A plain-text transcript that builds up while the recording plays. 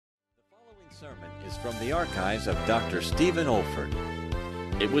sermon is from the archives of Dr. Stephen Olford.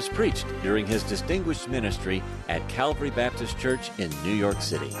 It was preached during his distinguished ministry at Calvary Baptist Church in New York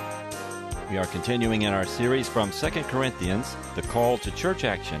City. We are continuing in our series from 2 Corinthians, The Call to Church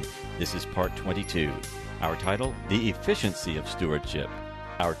Action. This is part 22. Our title, The Efficiency of Stewardship.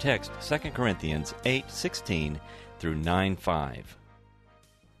 Our text, 2 Corinthians 8:16 through 9:5.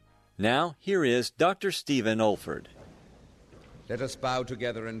 Now, here is Dr. Stephen Olford. Let us bow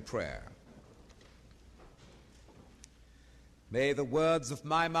together in prayer. May the words of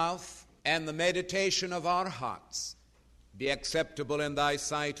my mouth and the meditation of our hearts be acceptable in thy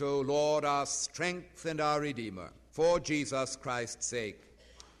sight, O Lord, our strength and our Redeemer. For Jesus Christ's sake.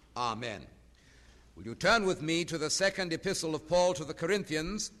 Amen. Will you turn with me to the second epistle of Paul to the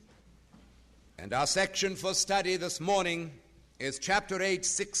Corinthians? And our section for study this morning is chapter 8,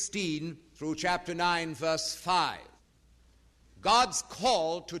 16 through chapter 9, verse 5. God's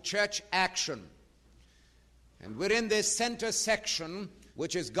call to church action. And we're in this center section,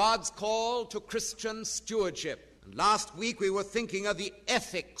 which is God's call to Christian stewardship. And last week we were thinking of the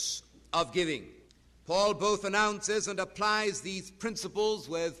ethics of giving. Paul both announces and applies these principles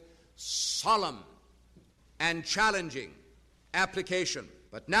with solemn and challenging application.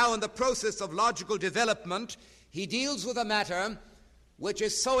 But now in the process of logical development, he deals with a matter which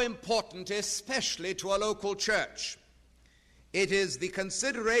is so important, especially to a local church. It is the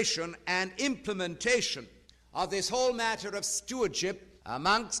consideration and implementation of this whole matter of stewardship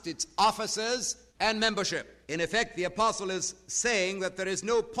amongst its officers and membership. In effect, the apostle is saying that there is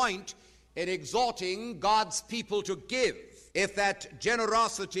no point in exhorting God's people to give if that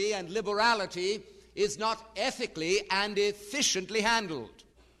generosity and liberality is not ethically and efficiently handled.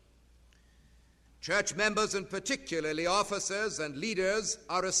 Church members, and particularly officers and leaders,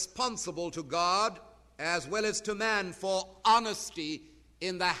 are responsible to God as well as to man for honesty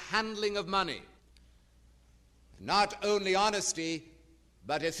in the handling of money. Not only honesty,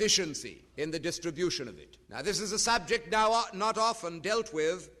 but efficiency in the distribution of it. Now, this is a subject now not often dealt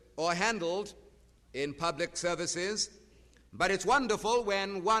with or handled in public services, but it's wonderful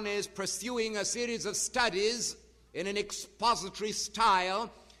when one is pursuing a series of studies in an expository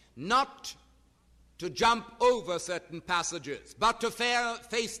style, not to jump over certain passages, but to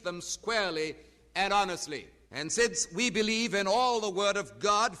face them squarely and honestly. And since we believe in all the Word of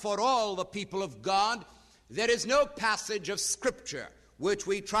God for all the people of God, there is no passage of Scripture which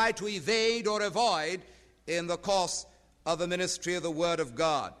we try to evade or avoid in the course of the ministry of the Word of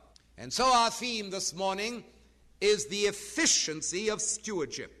God. And so our theme this morning is the efficiency of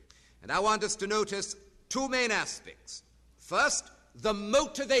stewardship. And I want us to notice two main aspects. First, the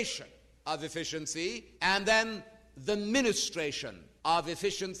motivation of efficiency, and then the ministration of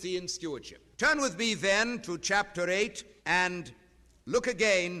efficiency in stewardship. Turn with me then to chapter 8 and look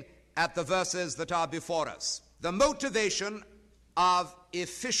again at the verses that are before us. The motivation of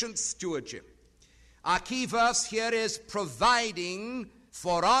efficient stewardship. Our key verse here is providing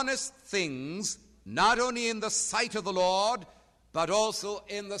for honest things, not only in the sight of the Lord, but also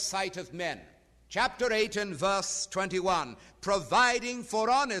in the sight of men. Chapter 8 and verse 21, providing for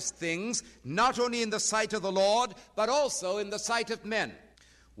honest things, not only in the sight of the Lord, but also in the sight of men.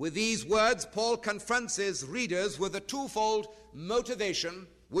 With these words, Paul confronts his readers with a twofold motivation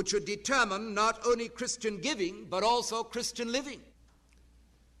which should determine not only Christian giving, but also Christian living.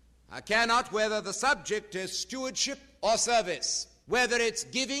 I care not whether the subject is stewardship or service, whether it's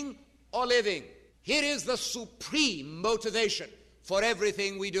giving or living. Here is the supreme motivation for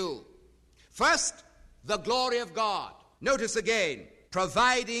everything we do. First, the glory of God. Notice again,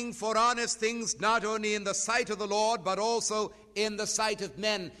 providing for honest things not only in the sight of the Lord, but also in the sight of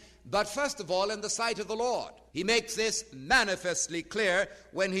men. But first of all, in the sight of the Lord. He makes this manifestly clear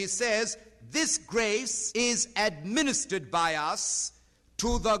when he says, this grace is administered by us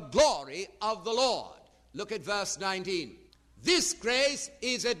to the glory of the Lord. Look at verse 19. This grace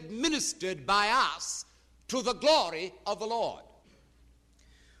is administered by us to the glory of the Lord.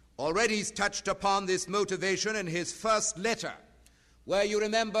 Already he's touched upon this motivation in his first letter, where you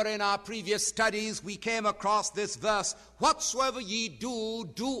remember in our previous studies we came across this verse, whatsoever ye do,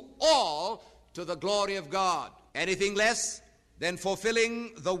 do all to the glory of God. Anything less than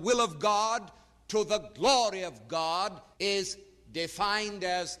fulfilling the will of God to the glory of God is defined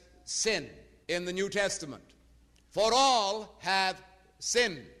as sin in the New Testament. For all have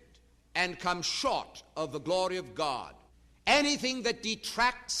sinned and come short of the glory of God. Anything that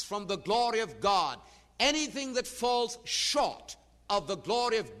detracts from the glory of God, anything that falls short of the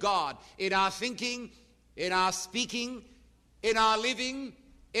glory of God in our thinking, in our speaking, in our living,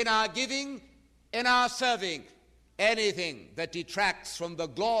 in our giving, in our serving, anything that detracts from the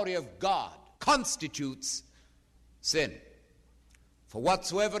glory of God constitutes sin. For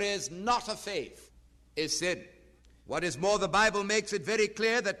whatsoever is not of faith is sin. What is more, the Bible makes it very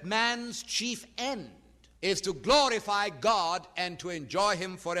clear that man's chief end is to glorify God and to enjoy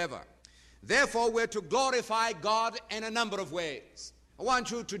him forever. Therefore, we're to glorify God in a number of ways. I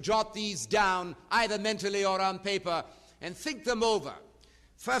want you to jot these down, either mentally or on paper, and think them over.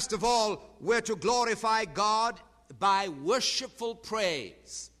 First of all, we're to glorify God by worshipful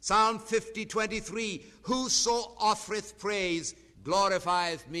praise. Psalm 50:23, whoso offereth praise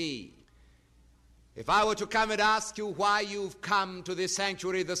glorifieth me. If I were to come and ask you why you've come to this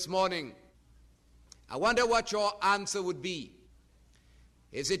sanctuary this morning, I wonder what your answer would be.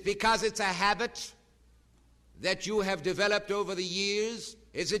 Is it because it's a habit that you have developed over the years?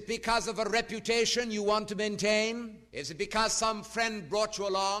 Is it because of a reputation you want to maintain? Is it because some friend brought you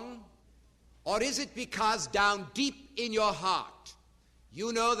along? Or is it because down deep in your heart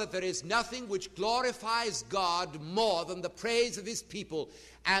you know that there is nothing which glorifies God more than the praise of his people,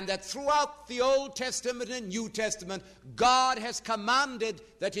 and that throughout the Old Testament and New Testament, God has commanded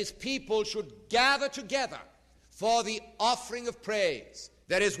that his people should gather together for the offering of praise?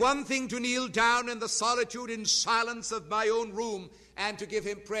 There is one thing to kneel down in the solitude and silence of my own room and to give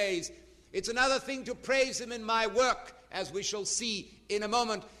him praise. It's another thing to praise him in my work, as we shall see in a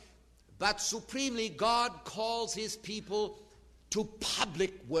moment. But supremely, God calls his people to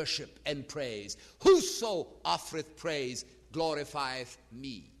public worship and praise. Whoso offereth praise glorifieth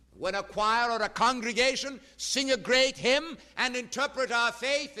me. When a choir or a congregation sing a great hymn and interpret our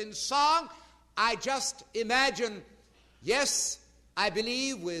faith in song, I just imagine, yes, I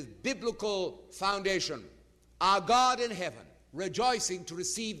believe with biblical foundation, our God in heaven rejoicing to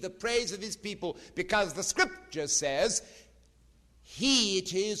receive the praise of his people, because the scripture says, he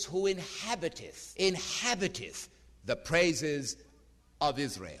it is who inhabiteth the praises of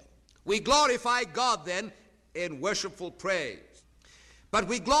Israel. We glorify God then in worshipful praise. But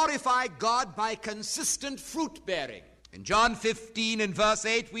we glorify God by consistent fruit bearing. In John 15 and verse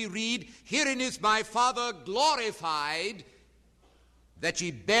 8 we read, herein is my Father glorified, that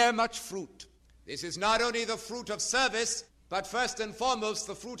ye bear much fruit. This is not only the fruit of service, but first and foremost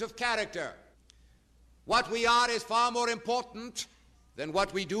the fruit of character. What we are is far more important than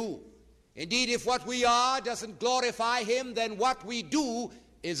what we do. Indeed, if what we are doesn't glorify him, then what we do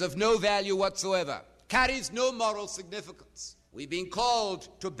is of no value whatsoever, carries no moral significance. We've been called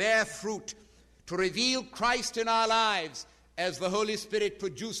to bear fruit, to reveal Christ in our lives as the Holy Spirit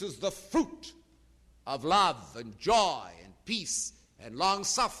produces the fruit of love and joy and peace and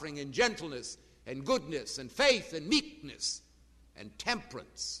long-suffering and gentleness and goodness and faith and meekness and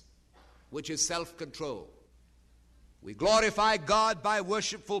temperance, which is self-control. We glorify God by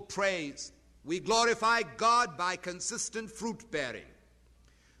worshipful praise. We glorify God by consistent fruit-bearing.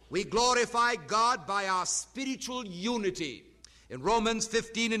 We glorify God by our spiritual unity. In Romans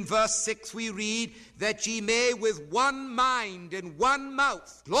 15 and verse 6 we read, that ye may with one mind and one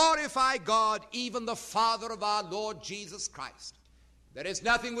mouth glorify God, even the Father of our Lord Jesus Christ. There is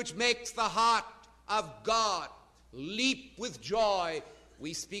nothing which makes the heart of God leap with joy,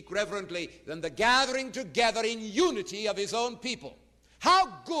 we speak reverently, than the gathering together in unity of his own people. How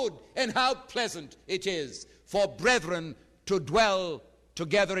good and how pleasant it is for brethren to dwell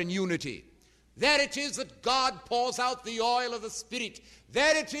together in unity. There it is that God pours out the oil of the Spirit.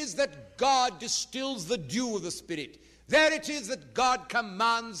 There it is that God distills the dew of the Spirit. There it is that God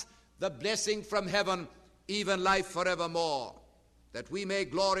commands the blessing from heaven, even life forevermore, that we may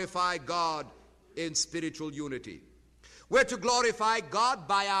glorify God in spiritual unity. We're to glorify God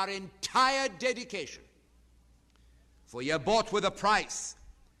by our entire dedication. For ye are bought with a price.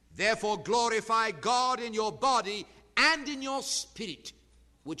 Therefore glorify God in your body and in your spirit,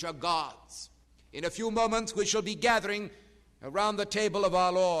 which are God's. In a few moments we shall be gathering around the table of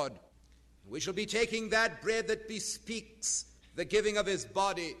our Lord. We shall be taking that bread that bespeaks the giving of his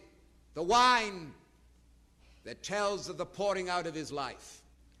body, the wine that tells of the pouring out of his life.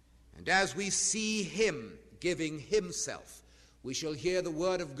 And as we see him giving himself, we shall hear the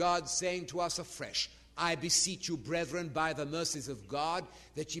word of God saying to us afresh, I beseech you, brethren, by the mercies of God,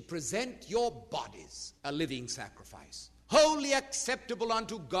 that ye present your bodies a living sacrifice, wholly acceptable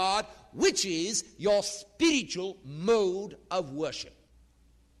unto God, which is your spiritual mode of worship.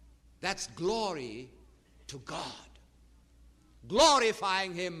 That's glory to God,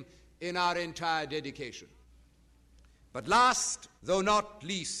 glorifying him in our entire dedication. But last, though not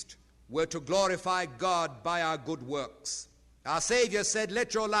least, we're to glorify God by our good works. Our Savior said,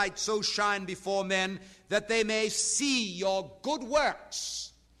 let your light so shine before men that they may see your good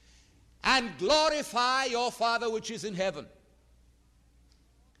works and glorify your Father which is in heaven.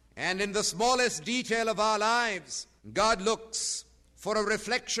 And in the smallest detail of our lives, God looks for a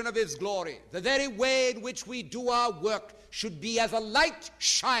reflection of His glory. The very way in which we do our work should be as a light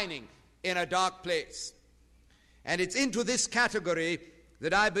shining in a dark place. And it's into this category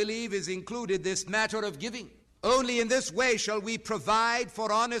that I believe is included this matter of giving. Only in this way shall we provide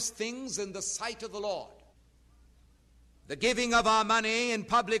for honest things in the sight of the Lord. The giving of our money in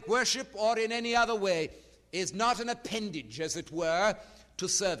public worship or in any other way is not an appendage, as it were, to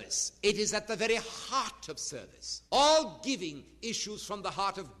service. It is at the very heart of service. All giving issues from the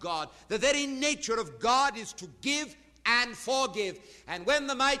heart of God. The very nature of God is to give and forgive. And when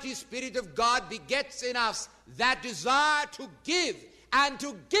the mighty Spirit of God begets in us that desire to give, and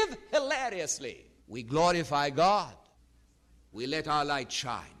to give hilariously, we glorify God. We let our light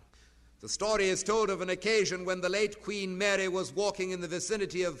shine. The story is told of an occasion when the late Queen Mary was walking in the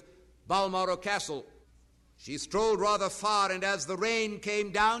vicinity of Balmoral Castle. She strolled rather far, and as the rain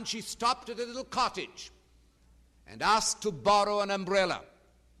came down, she stopped at a little cottage and asked to borrow an umbrella.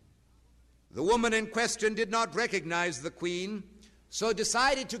 The woman in question did not recognize the Queen, so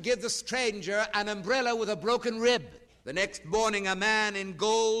decided to give the stranger an umbrella with a broken rib. The next morning, a man in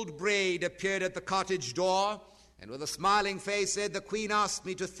gold braid appeared at the cottage door, and with a smiling face said, "The Queen asked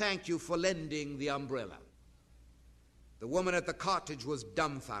me to thank you for lending the umbrella." The woman at the cottage was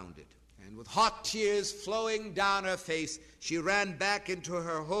dumbfounded, and with hot tears flowing down her face, she ran back into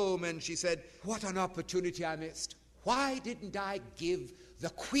her home and she said, "What an opportunity I missed. Why didn't I give the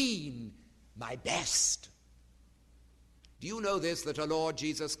Queen my best?" Do you know this, that our Lord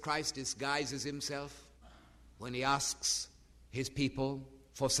Jesus Christ disguises Himself when He asks His people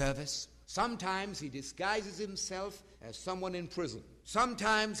for service? Sometimes He disguises Himself as someone in prison.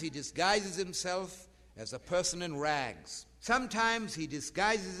 Sometimes He disguises Himself as a person in rags. Sometimes He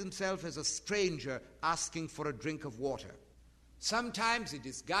disguises Himself as a stranger asking for a drink of water. Sometimes He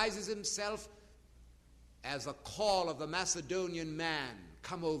disguises Himself as a call of the Macedonian man,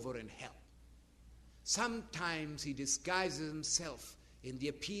 "Come over and help." Sometimes He disguises Himself in the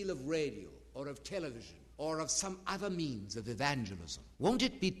appeal of radio or of television or of some other means of evangelism. Won't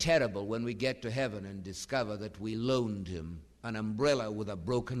it be terrible when we get to heaven and discover that we loaned Him an umbrella with a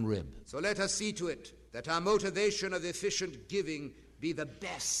broken rib? So let us see to it that our motivation of efficient giving be the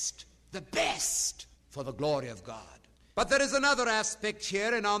best for the glory of God. But there is another aspect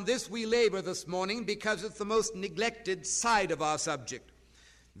here, and on this we labor this morning because it's the most neglected side of our subject.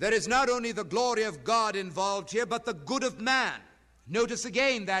 There is not only the glory of God involved here, but the good of man. Notice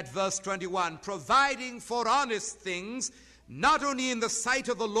again that verse 21, providing for honest things, not only in the sight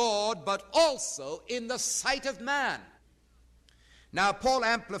of the Lord, but also in the sight of man. Now, Paul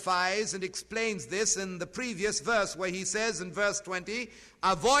amplifies and explains this in the previous verse where he says in verse 20,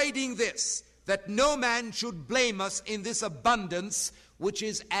 avoiding this, that no man should blame us in this abundance which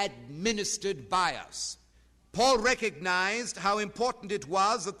is administered by us. Paul recognized how important it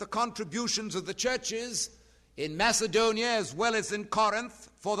was that the contributions of the churches in Macedonia as well as in Corinth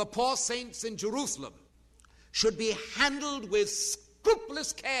for the poor saints in Jerusalem should be handled with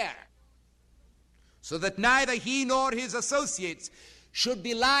scrupulous care, so that neither he nor his associates should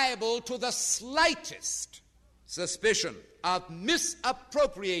be liable to the slightest suspicion of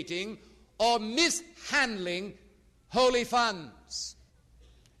misappropriating or mishandling holy funds.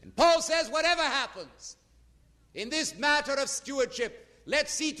 And Paul says, whatever happens in this matter of stewardship,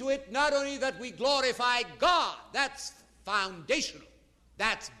 let's see to it not only that we glorify God, that's foundational,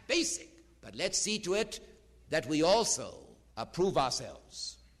 that's basic, but let's see to it that we also approve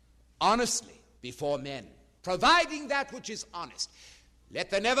ourselves honestly before men, providing that which is honest.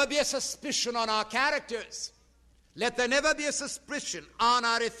 Let there never be a suspicion on our characters. Let there never be a suspicion on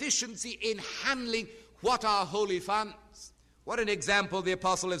our efficiency in handling what are holy funds. What an example the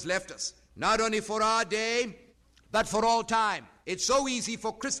apostle has left us, not only for our day, but for all time. It's so easy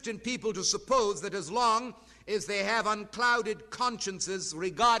for Christian people to suppose that as long as they have unclouded consciences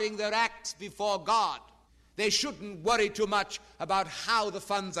regarding their acts before God, they shouldn't worry too much about how the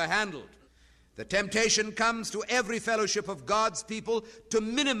funds are handled. The temptation comes to every fellowship of God's people to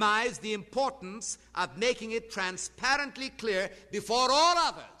minimize the importance of making it transparently clear before all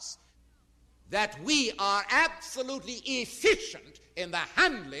others that we are absolutely efficient in the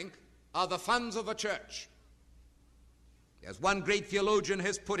handling of the funds of a church. As one great theologian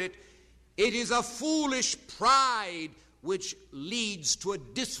has put it, it is a foolish pride which leads to a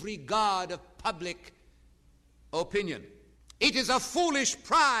disregard of public opinion. It is a foolish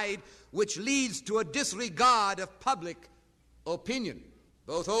pride which leads to a disregard of public opinion.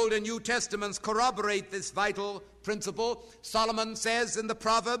 Both Old and New Testaments corroborate this vital principle. Solomon says in the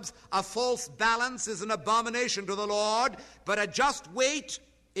Proverbs, a false balance is an abomination to the Lord, but a just weight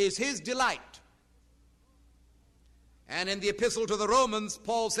is his delight. And in the epistle to the Romans,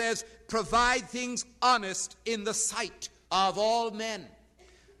 Paul says, provide things honest in the sight of all men.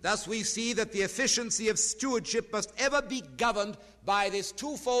 Thus we see that the efficiency of stewardship must ever be governed by this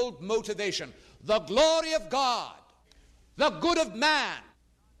twofold motivation: the glory of God, the good of man,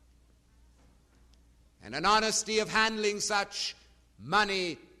 and an honesty of handling such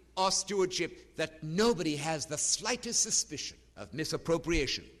money or stewardship that nobody has the slightest suspicion of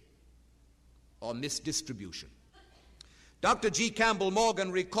misappropriation or misdistribution. Dr. G. Campbell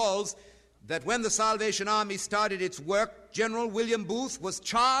Morgan recalls that when the Salvation Army started its work, General William Booth was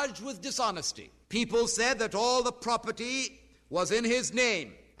charged with dishonesty. People said that all the property was in his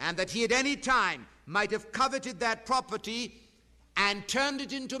name and that he at any time might have coveted that property and turned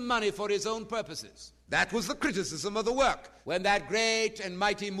it into money for his own purposes. That was the criticism of the work when that great and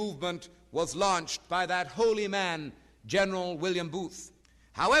mighty movement was launched by that holy man, General William Booth.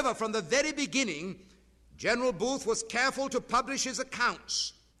 However, from the very beginning, General Booth was careful to publish his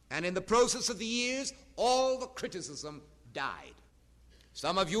accounts, and in the process of the years, all the criticism died.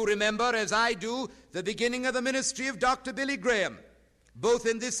 Some of you remember, as I do, the beginning of the ministry of Dr. Billy Graham. Both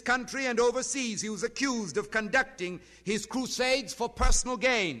in this country and overseas, he was accused of conducting his crusades for personal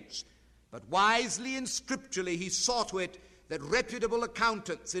gains. But wisely and scripturally, he saw to it that reputable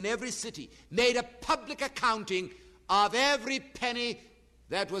accountants in every city made a public accounting of every penny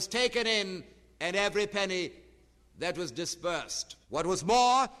that was taken in and every penny that was disbursed. What was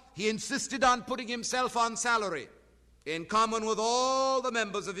more, he insisted on putting himself on salary, in common with all the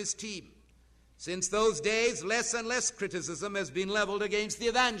members of his team. Since those days, less and less criticism has been leveled against the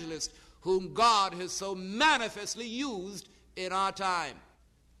evangelist, whom God has so manifestly used in our time.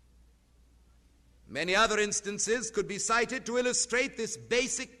 Many other instances could be cited to illustrate this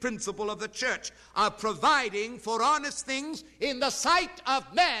basic principle of the church, of providing for honest things in the sight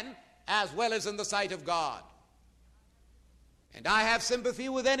of men as well as in the sight of God. And I have sympathy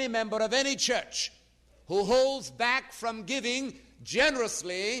with any member of any church who holds back from giving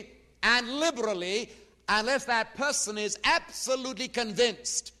generously and liberally unless that person is absolutely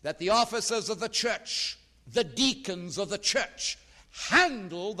convinced that the officers of the church, the deacons of the church,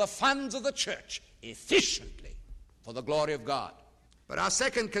 handle the funds of the church efficiently for the glory of God. But our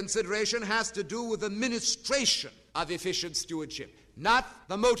second consideration has to do with the ministration of efficient stewardship. Not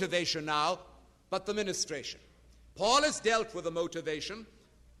the motivation now, but the ministration. Paul has dealt with the motivation.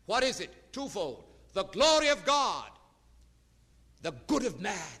 What is it? Twofold. The glory of God, the good of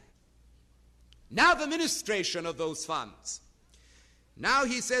man. Now the ministration of those funds. Now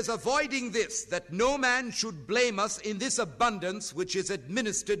he says, avoiding this, that no man should blame us in this abundance which is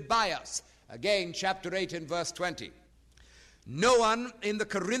administered by us. Again, chapter 8 and verse 20. No one in the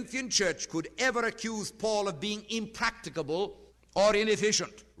Corinthian church could ever accuse Paul of being impracticable or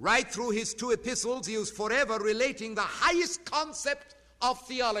inefficient. Right through his two epistles, he was forever relating the highest concept of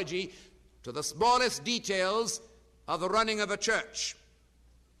theology to the smallest details of the running of a church.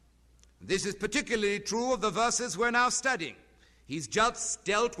 This is particularly true of the verses we're now studying. He's just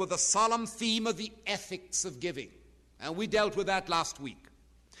dealt with the solemn theme of the ethics of giving, and we dealt with that last week.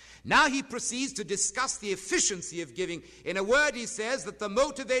 Now he proceeds to discuss the efficiency of giving. In a word, he says that the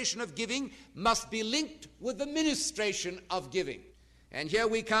motivation of giving must be linked with the ministration of giving. And here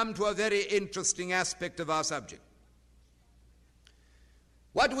we come to a very interesting aspect of our subject.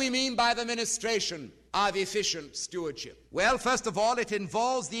 What do we mean by the ministration of efficient stewardship? Well, first of all, it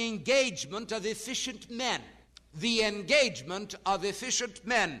involves the engagement of efficient men. The engagement of efficient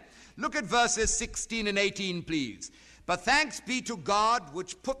men. Look at verses 16 and 18, please. But thanks be to God,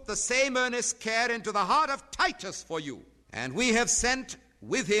 which put the same earnest care into the heart of Titus for you. And we have sent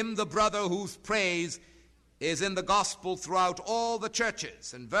with him the brother whose praise is in the gospel throughout all the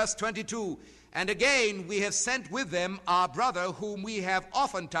churches. And verse 22, and again we have sent with them our brother whom we have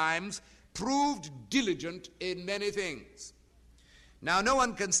oftentimes proved diligent in many things. Now, no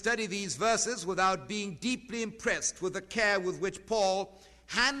one can study these verses without being deeply impressed with the care with which Paul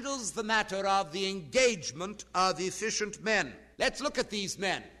handles the matter of the engagement of efficient men. Let's look at these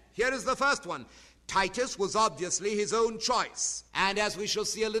men. Here is the first one. Titus was obviously his own choice. And as we shall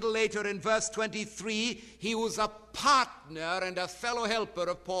see a little later in verse 23, he was a partner and a fellow helper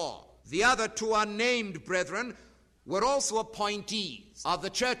of Paul. The other two unnamed brethren were also appointees of the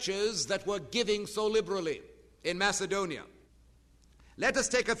churches that were giving so liberally in Macedonia. Let us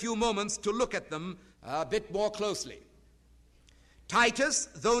take a few moments to look at them a bit more closely. Titus,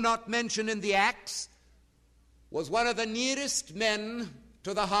 though not mentioned in the Acts, was one of the nearest men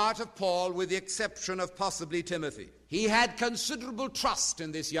to the heart of Paul, with the exception of possibly Timothy. He had considerable trust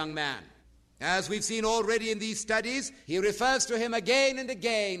in this young man, As we've seen already in these studies, he refers to him again and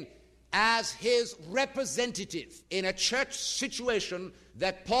again as his representative in a church situation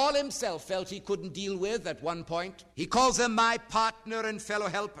that Paul himself felt he couldn't deal with at one point. He calls him my partner and fellow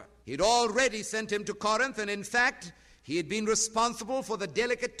helper. He'd already sent him to Corinth, and in fact, he had been responsible for the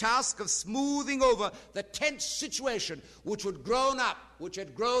delicate task of smoothing over the tense situation which had grown up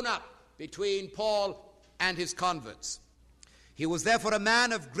between Paul and his converts. He was therefore a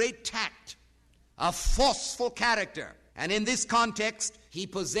man of great tact, a forceful character, and in this context, he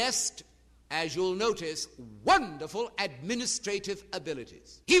possessed, as you'll notice, wonderful administrative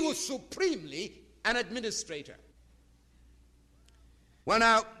abilities. He was supremely an administrator. Well,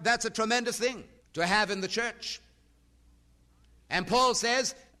 now, that's a tremendous thing to have in the church. And Paul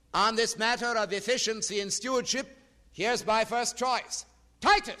says, on this matter of efficiency and stewardship, here's my first choice.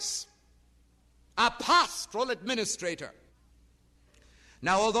 Titus, a pastoral administrator.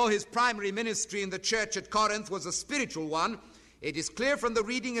 Now, although his primary ministry in the church at Corinth was a spiritual one, it is clear from the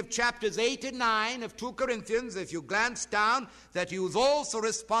reading of chapters 8 and 9 of 2 Corinthians, if you glance down, that he was also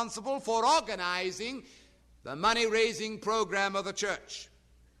responsible for organizing the money-raising program of the church.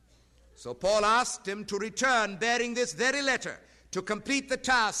 So Paul asked him to return bearing this very letter to complete the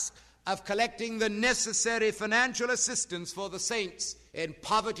task of collecting the necessary financial assistance for the saints in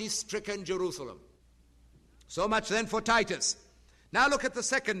poverty-stricken Jerusalem. So much then for Titus. Now look at the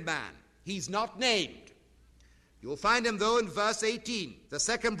second man. He's not named. You'll find him, though, in verse 18. The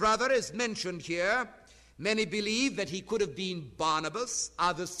second brother is mentioned here. Many believe that he could have been Barnabas.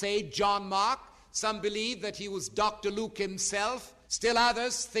 Others say John Mark. Some believe that he was Dr. Luke himself. Still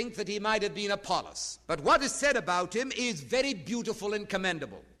others think that he might have been Apollos. But what is said about him is very beautiful and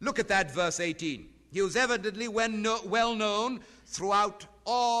commendable. Look at that verse 18. He was evidently well known throughout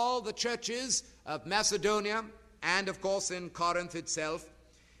all the churches of Macedonia and, of course, in Corinth itself.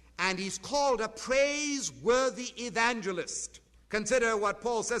 And he's called a praiseworthy evangelist. Consider what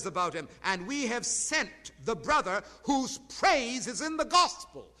Paul says about him. And we have sent the brother whose praise is in the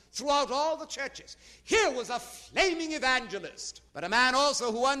gospel throughout all the churches. Here was a flaming evangelist, but a man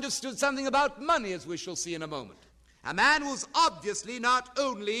also who understood something about money, as we shall see in a moment. A man who was obviously not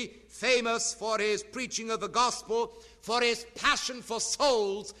only famous for his preaching of the gospel, for his passion for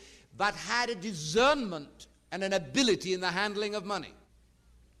souls, but had a discernment and an ability in the handling of money.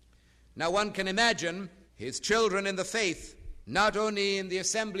 Now one can imagine his children in the faith, not only in the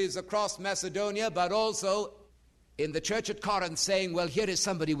assemblies across Macedonia, but also in the church at Corinth, saying, well, here is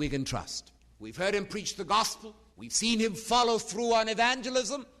somebody we can trust. We've heard him preach the gospel. We've seen him follow through on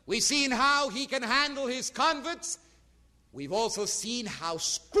evangelism. We've seen how he can handle his converts. We've also seen how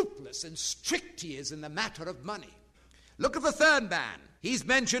scrupulous and strict he is in the matter of money. Look at the third man. He's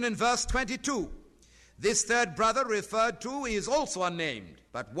mentioned in verse 22. This third brother referred to is also unnamed,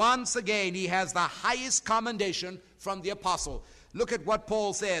 but once again he has the highest commendation from the apostle. Look at what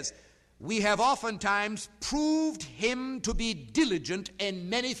Paul says. We have oftentimes proved him to be diligent in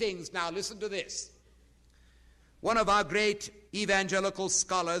many things. Now listen to this. One of our great evangelical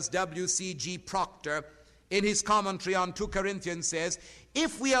scholars, W.C.G. Proctor, in his commentary on 2 Corinthians says,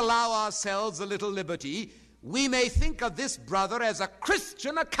 if we allow ourselves a little liberty, we may think of this brother as a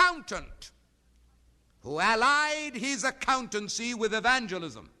Christian accountant who allied his accountancy with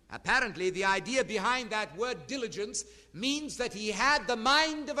evangelism. Apparently, the idea behind that word diligence means that he had the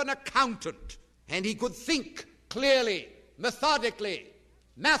mind of an accountant, and he could think clearly, methodically,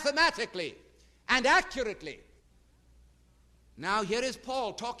 mathematically, and accurately. Now, here is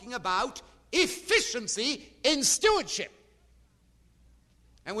Paul talking about efficiency in stewardship.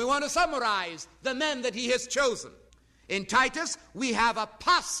 And we want to summarize the men that he has chosen. In Titus, we have a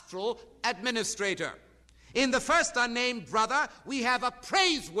pastoral administrator. In the first unnamed brother, we have a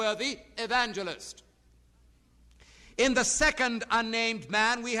praiseworthy evangelist. In the second unnamed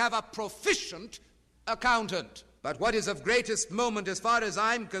man, we have a proficient accountant. But what is of greatest moment as far as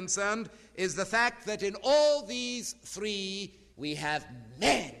I'm concerned is the fact that in all these three, we have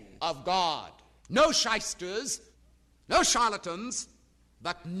men of God. No shysters, no charlatans,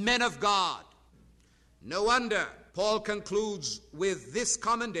 but men of God. No wonder Paul concludes with this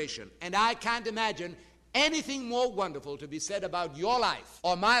commendation, and I can't imagine anything more wonderful to be said about your life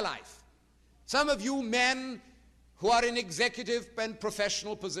or my life. Some of you men who are in executive and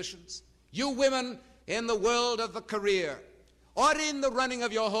professional positions, you women in the world of the career, or in the running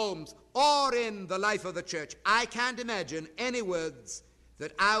of your homes, or in the life of the church, I can't imagine any words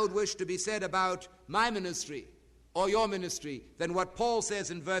that I would wish to be said about my ministry or your ministry than what Paul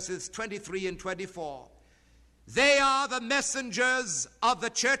says in verses 23 and 24. They are the messengers of the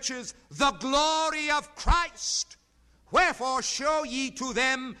churches, the glory of Christ, Wherefore show ye to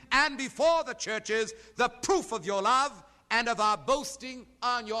them and before the churches the proof of your love and of our boasting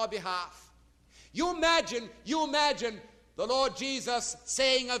on your behalf. You imagine the Lord Jesus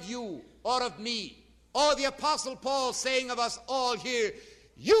saying of you or of me, or the Apostle Paul saying of us all here,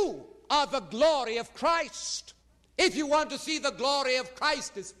 you are the glory of Christ. If you want to see the glory of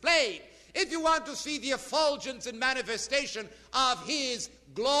Christ displayed, if you want to see the effulgence and manifestation of his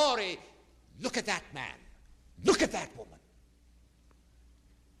glory, look at that man. Look at that woman.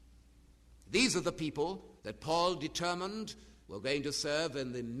 These are the people that Paul determined were going to serve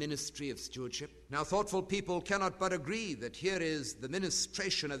in the ministry of stewardship. Now, thoughtful people cannot but agree that here is the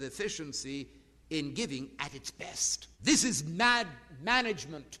ministration of efficiency in giving at its best. This is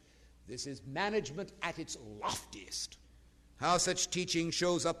management. This is management at its loftiest. How such teaching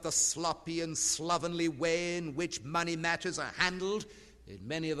shows up the sloppy and slovenly way in which money matters are handled in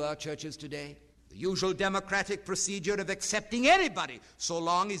many of our churches today. The usual democratic procedure of accepting anybody so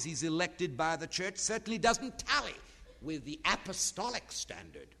long as he's elected by the church certainly doesn't tally with the apostolic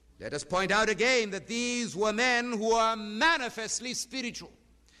standard. Let us point out again that these were men who are manifestly spiritual,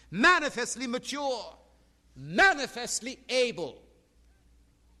 manifestly mature, manifestly able.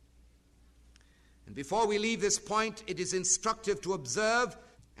 And before we leave this point, it is instructive to observe,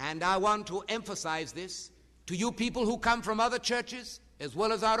 and I want to emphasize this, to you people who come from other churches, as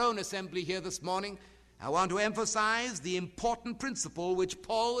well as our own assembly here this morning, I want to emphasize the important principle which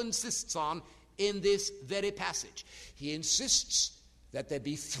Paul insists on in this very passage. He insists that there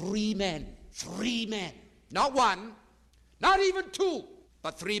be three men, not one, not even two,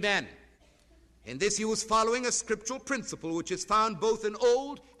 but three men. In this he was following a scriptural principle which is found both in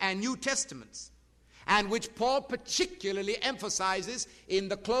Old and New Testaments, and which Paul particularly emphasizes in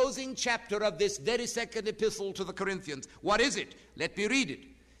the closing chapter of this very second epistle to the Corinthians. What is it? Let me read it.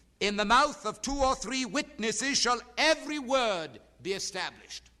 In the mouth of 2 or 3 witnesses shall every word be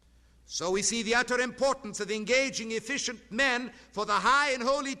established. So we see the utter importance of engaging efficient men for the high and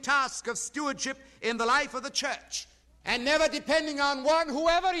holy task of stewardship in the life of the church, and never depending on one,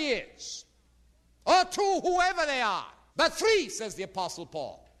 whoever he is, or 2, whoever they are, but 3, says the Apostle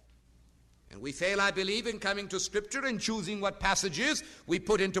Paul. And we fail, I believe, in coming to Scripture and choosing what passages we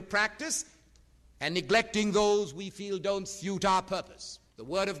put into practice and neglecting those we feel don't suit our purpose. The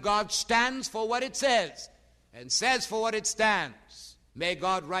Word of God stands for what it says and says for what it stands. May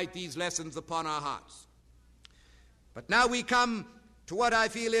God write these lessons upon our hearts. But now we come to what I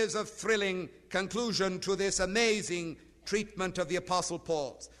feel is a thrilling conclusion to this amazing treatment of the Apostle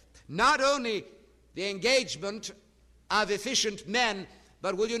Paul. Not only the engagement of efficient men,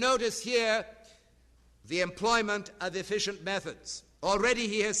 but will you notice here the employment of efficient methods? Already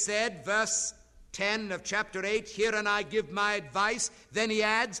he has said, verse 10 of chapter 8, herein I give my advice. Then he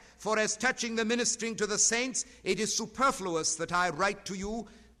adds, for as touching the ministering to the saints, it is superfluous that I write to you.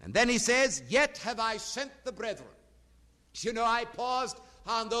 And then he says, yet have I sent the brethren. You know, I paused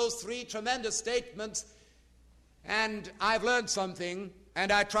on those 3 tremendous statements, and I've learned something,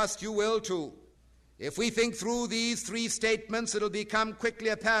 and I trust you will too. If we think through these 3 statements, it'll become quickly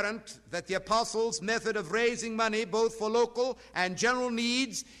apparent that the apostles' method of raising money, both for local and general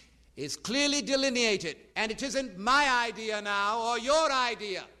needs, is clearly delineated. And it isn't my idea now, or your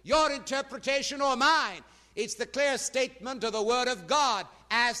idea, your interpretation or mine. It's the clear statement of the Word of God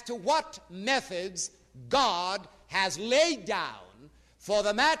as to what methods God has laid down for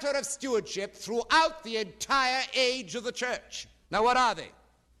the matter of stewardship throughout the entire age of the church. Now, what are they?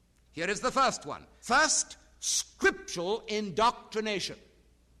 Here is the first one. First, scriptural indoctrination.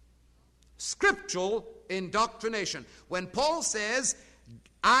 Scriptural indoctrination. When Paul says,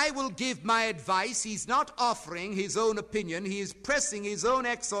 I will give my advice, he's not offering his own opinion. He is pressing his own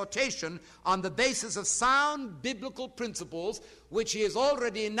exhortation on the basis of sound biblical principles which he has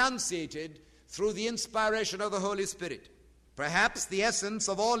already enunciated through the inspiration of the Holy Spirit. Perhaps the essence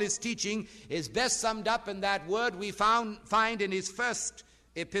of all his teaching is best summed up in that word we find in his first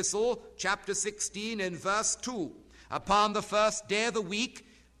epistle, chapter 16 and verse 2. Upon the first day of the week,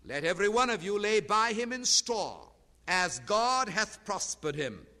 let every one of you lay by him in store, as God hath prospered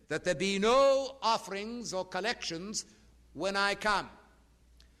him, that there be no offerings or collections when I come.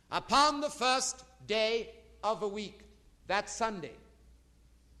 Upon the first day of the week, that's Sunday.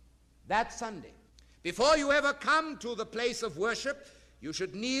 That's Sunday. Before you ever come to the place of worship, you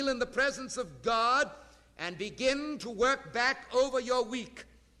should kneel in the presence of God and begin to work back over your week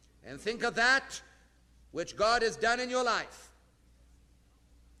and think of that which God has done in your life.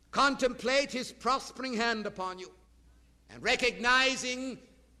 Contemplate his prospering hand upon you, and recognizing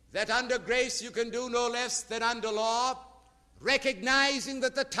that under grace you can do no less than under law, recognizing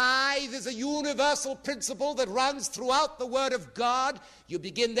that the tithe is a universal principle that runs throughout the Word of God. You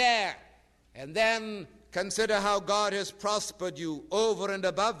begin there, and then consider how God has prospered you over and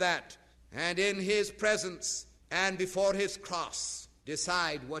above that, and in His presence and before His cross,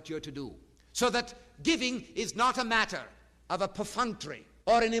 decide what you're to do. So that giving is not a matter of a perfunctory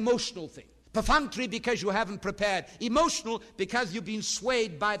or an emotional thing. Perfunctory because you haven't prepared. Emotional because you've been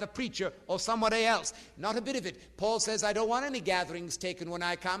swayed by the preacher or somebody else. Not a bit of it. Paul says, I don't want any gatherings taken when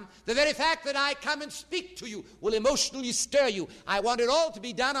I come. The very fact that I come and speak to you will emotionally stir you. I want it all to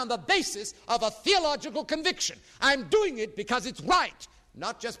be done on the basis of a theological conviction. I'm doing it because it's right.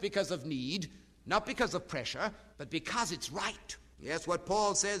 Not just because of need, not because of pressure, but because it's right. Yes, what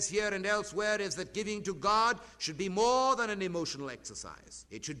Paul says here and elsewhere is that giving to God should be more than an emotional exercise.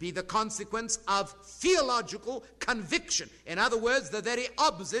 It should be the consequence of theological conviction. In other words, the very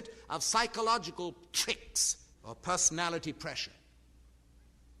opposite of psychological tricks or personality pressure.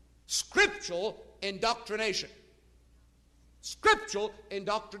 Scriptural indoctrination. Scriptural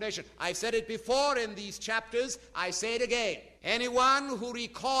indoctrination. I said it before in these chapters. I say it again. Anyone who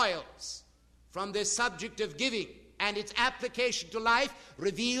recoils from this subject of giving and its application to life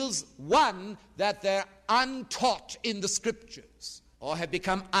reveals, one, that they're untaught in the Scriptures or have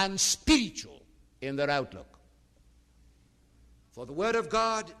become unspiritual in their outlook. For the Word of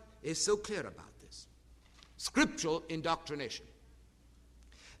God is so clear about this. Scriptural indoctrination.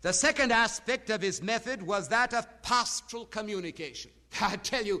 The second aspect of his method was that of pastoral communication. I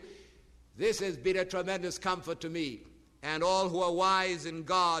tell you, this has been a tremendous comfort to me, and all who are wise in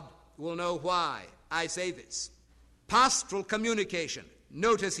God will know why I say this. Pastoral communication.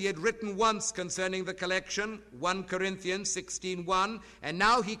 Notice he had written once concerning the collection, 1 Corinthians 16:1, and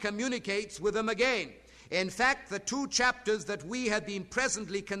now he communicates with them again. In fact, the two chapters that we have been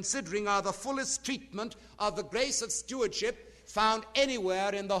presently considering are the fullest treatment of the grace of stewardship found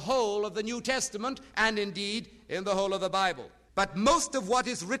anywhere in the whole of the New Testament and indeed in the whole of the Bible. But most of what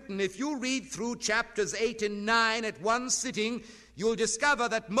is written, if you read through chapters 8 and 9 at one sitting, you'll discover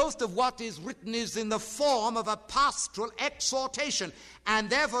that most of what is written is in the form of a pastoral exhortation, and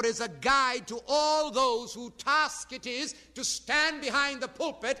therefore is a guide to all those whose task it is to stand behind the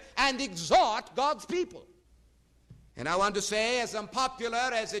pulpit and exhort God's people. And I want to say, as unpopular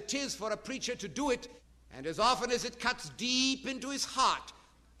as it is for a preacher to do it, and as often as it cuts deep into his heart,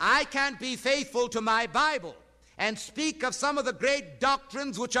 I can't be faithful to my Bible and speak of some of the great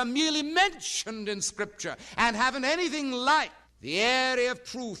doctrines which are merely mentioned in Scripture and haven't anything like the area of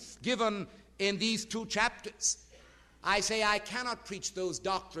truth given in these two chapters. I say I cannot preach those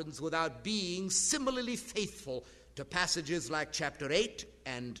doctrines without being similarly faithful to passages like chapter 8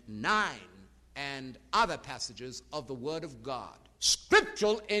 and 9 and other passages of the Word of God.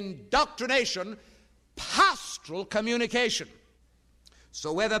 Scriptural indoctrination, pastoral communication.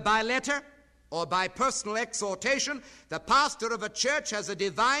 So whether by letter or by personal exhortation, the pastor of a church has a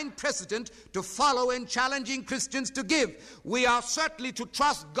divine precedent to follow in challenging Christians to give. We are certainly to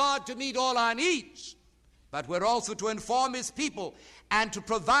trust God to meet all our needs, but we're also to inform His people and to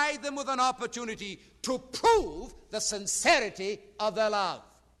provide them with an opportunity to prove the sincerity of their love.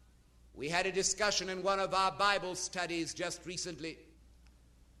 We had a discussion in one of our Bible studies just recently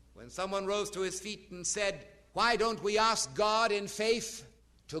when someone rose to his feet and said, "Why don't we ask God in faith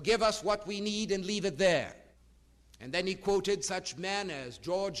to give us what we need and leave it there?" And then he quoted such men as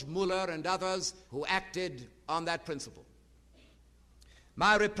George Muller and others who acted on that principle.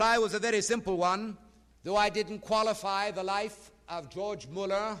 My reply was a very simple one. Though I didn't qualify the life of George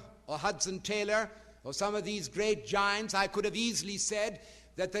Muller or Hudson Taylor or some of these great giants, I could have easily said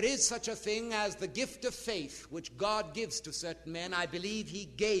that there is such a thing as the gift of faith which God gives to certain men. I believe He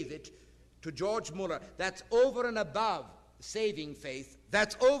gave it to George Muller. That's over and above saving faith.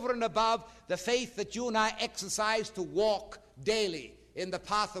 That's over and above the faith that you and I exercise to walk daily in the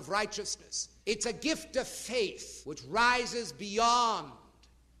path of righteousness. It's a gift of faith which rises beyond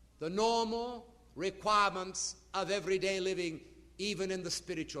the normal requirements of everyday living, even in the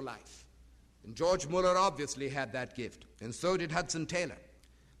spiritual life. And George Muller obviously had that gift, and so did Hudson Taylor.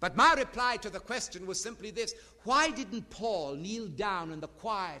 But my reply to the question was simply this: why didn't Paul kneel down in the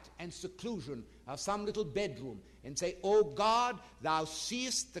quiet and seclusion of some little bedroom and say, "O God, thou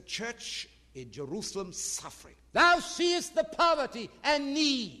seest the church in Jerusalem suffering. Thou seest the poverty and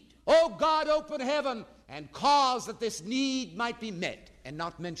need. O God, open heaven and cause that this need might be met," and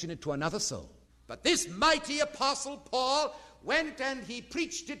not mention it to another soul. But this mighty apostle Paul went and he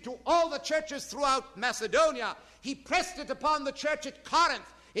preached it to all the churches throughout Macedonia. He pressed it upon the church at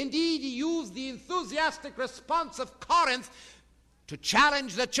Corinth. Indeed, he used the enthusiastic response of Corinth to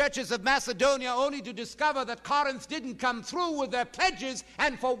challenge the churches of Macedonia, only to discover that Corinth didn't come through with their pledges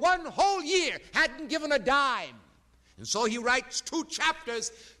and for one whole year hadn't given a dime. And so he writes 2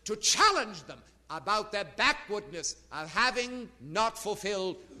 chapters to challenge them about their backwardness of having not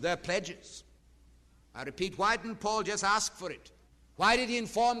fulfilled their pledges. I repeat, why didn't Paul just ask for it? Why did he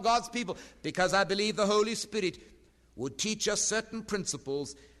inform God's people? Because I believe the Holy Spirit would teach us certain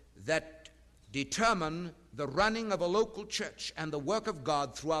principles that determine the running of a local church and the work of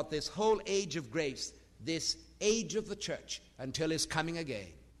God throughout this whole age of grace, this age of the church, until his coming again.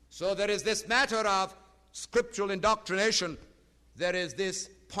 So there is this matter of scriptural indoctrination. There is this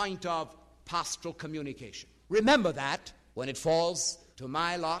point of pastoral communication. Remember that when it falls to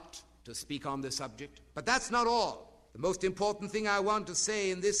my lot to speak on this subject. But that's not all. The most important thing I want to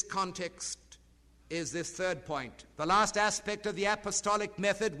say in this context is this third point. The last aspect of the apostolic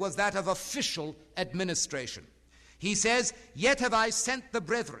method was that of official administration. He says, "Yet have I sent the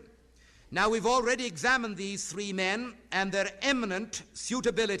brethren." Now we've already examined these 3 men and their eminent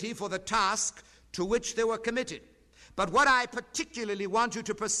suitability for the task to which they were committed. But what I particularly want you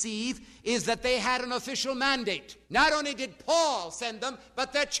to perceive is that they had an official mandate. Not only did Paul send them,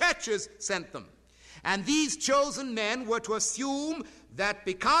 but their churches sent them. And these chosen men were to assume that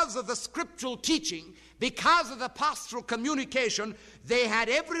because of the scriptural teaching, because of the pastoral communication, they had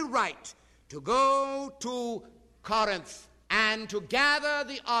every right to go to Corinth and to gather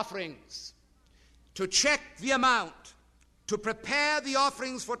the offerings, to check the amount, to prepare the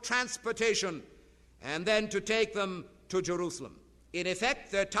offerings for transportation, and then to take them to Jerusalem. In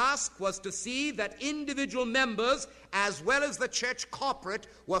effect, their task was to see that individual members, as well as the church corporate,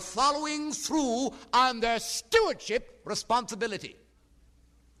 were following through on their stewardship responsibility.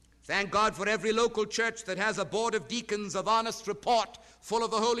 Thank God for every local church that has a board of deacons of honest report, full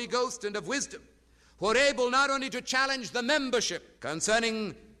of the Holy Ghost and of wisdom, who are able not only to challenge the membership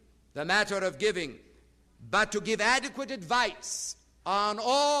concerning the matter of giving, but to give adequate advice on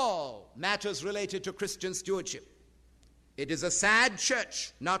all matters related to Christian stewardship. It is a sad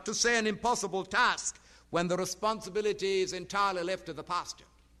church, not to say an impossible task, when the responsibility is entirely left to the pastor.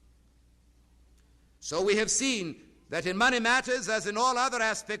 So we have seen that in money matters, as in all other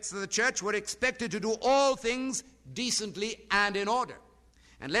aspects of the church, we're expected to do all things decently and in order.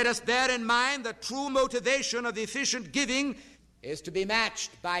 And let us bear in mind that true motivation of efficient giving is to be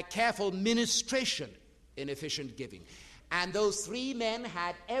matched by careful ministration in efficient giving. And those 3 men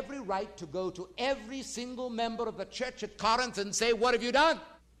had every right to go to every single member of the church at Corinth and say, "What have you done?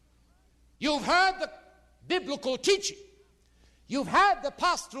 You've heard the biblical teaching. You've had the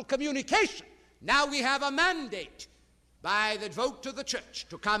pastoral communication. Now we have a mandate by the vote of the church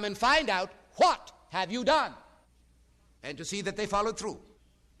to come and find out, what have you done?" And to see that they followed through.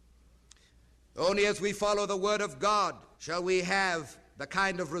 Only as we follow the word of God shall we have the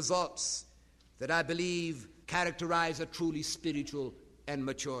kind of results that I believe characterize a truly spiritual and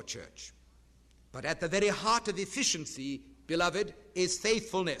mature church. But at the very heart of efficiency, beloved, is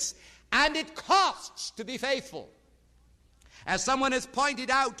faithfulness. And it costs to be faithful. As someone has pointed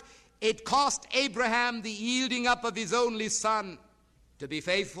out, it cost Abraham the yielding up of his only son to be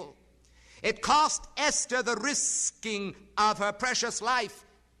faithful. It cost Esther the risking of her precious life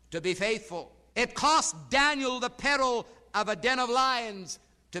to be faithful. It cost Daniel the peril of a den of lions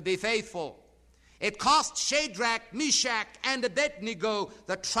to be faithful. It cost Shadrach, Meshach, and Abednego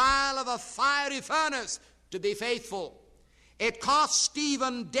the trial of a fiery furnace to be faithful. It cost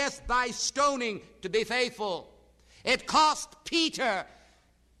Stephen death by stoning to be faithful. It cost Peter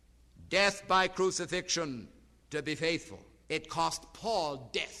death by crucifixion to be faithful. It cost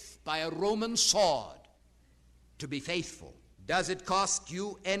Paul death by a Roman sword to be faithful. Does it cost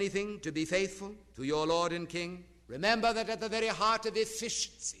you anything to be faithful to your Lord and King? Remember that at the very heart of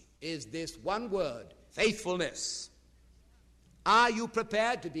efficiency is this one word, faithfulness. Are you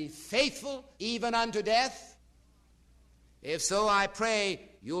prepared to be faithful even unto death? If so, I pray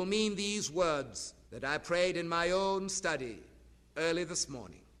you'll mean these words that I prayed in my own study early this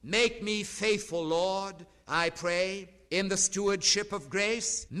morning. Make me faithful, Lord, I pray, in the stewardship of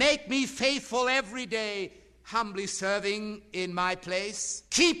grace. Make me faithful every day, humbly serving in my place.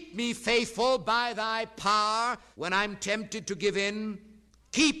 Keep me faithful by thy power when I'm tempted to give in.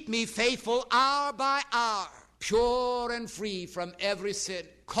 Keep me faithful hour by hour, pure and free from every sin.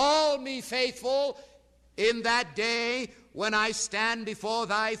 Call me faithful in that day when I stand before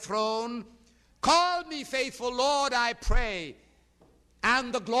thy throne. Call me faithful, Lord, I pray,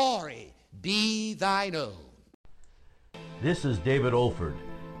 and the glory be thine own. This is David Olford.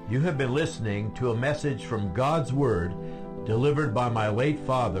 You have been listening to a message from God's Word delivered by my late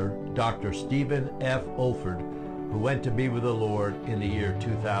father, Dr. Stephen F. Olford, who went to be with the Lord in the year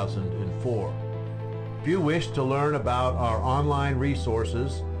 2004. If you wish to learn about our online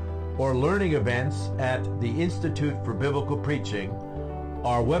resources or learning events at the Institute for Biblical Preaching,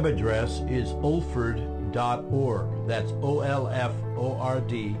 our web address is olford.org. That's olford.org.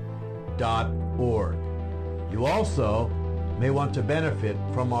 You also may want to benefit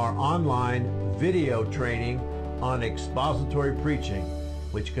from our online video training on expository preaching,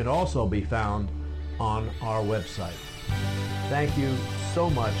 which can also be found on our website. Thank you so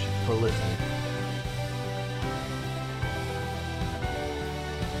much for listening.